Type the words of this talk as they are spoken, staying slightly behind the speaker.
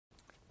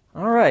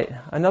All right,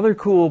 another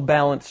cool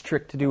balance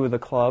trick to do with a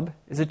club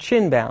is a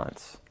chin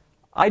balance.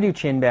 I do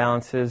chin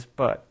balances,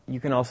 but you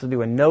can also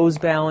do a nose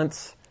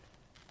balance,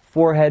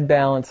 forehead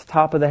balance,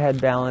 top of the head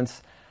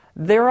balance.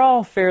 They're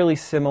all fairly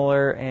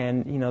similar,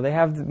 and they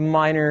have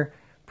minor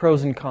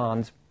pros and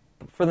cons.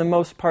 For the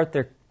most part,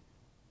 they're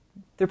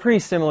pretty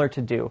similar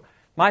to do.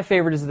 My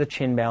favorite is the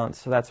chin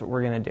balance, so that's what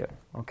we're going to do.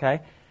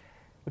 Okay?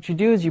 What you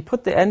do is you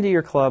put the end of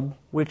your club,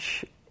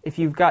 which if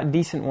you've got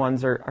decent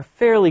ones, are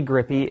fairly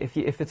grippy.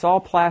 If it's all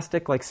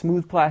plastic, like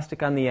smooth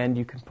plastic on the end,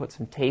 you can put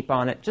some tape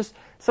on it. Just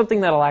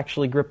something that'll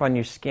actually grip on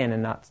your skin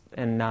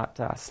and not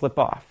slip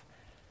off.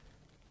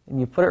 And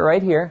you put it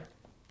right here.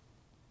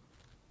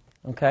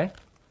 Okay?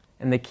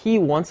 And the key,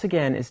 once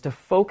again, is to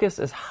focus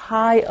as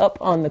high up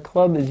on the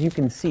club as you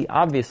can see.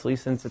 Obviously,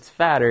 since it's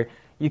fatter,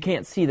 you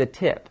can't see the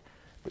tip.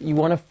 But you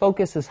want to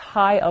focus as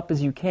high up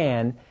as you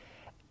can.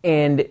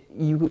 And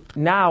you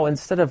now,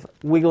 instead of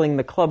wiggling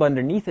the club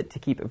underneath it to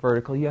keep it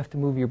vertical, you have to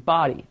move your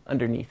body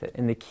underneath it.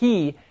 And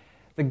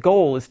the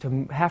goal is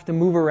to have to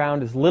move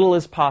around as little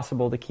as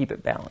possible to keep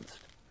it balanced.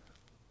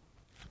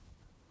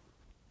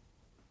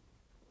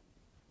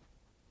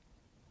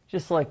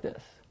 Just like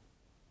this.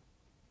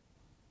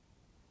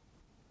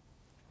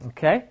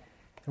 Okay?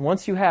 And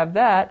once you have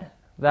that,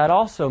 that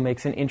also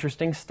makes an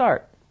interesting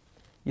start.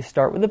 You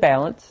start with a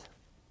balance.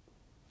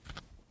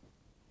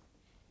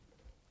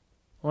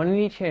 One in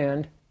each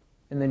hand,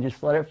 and then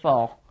just let it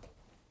fall.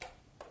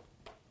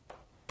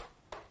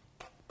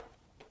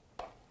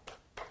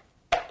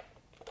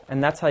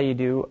 And that's how you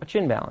do a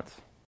chin balance.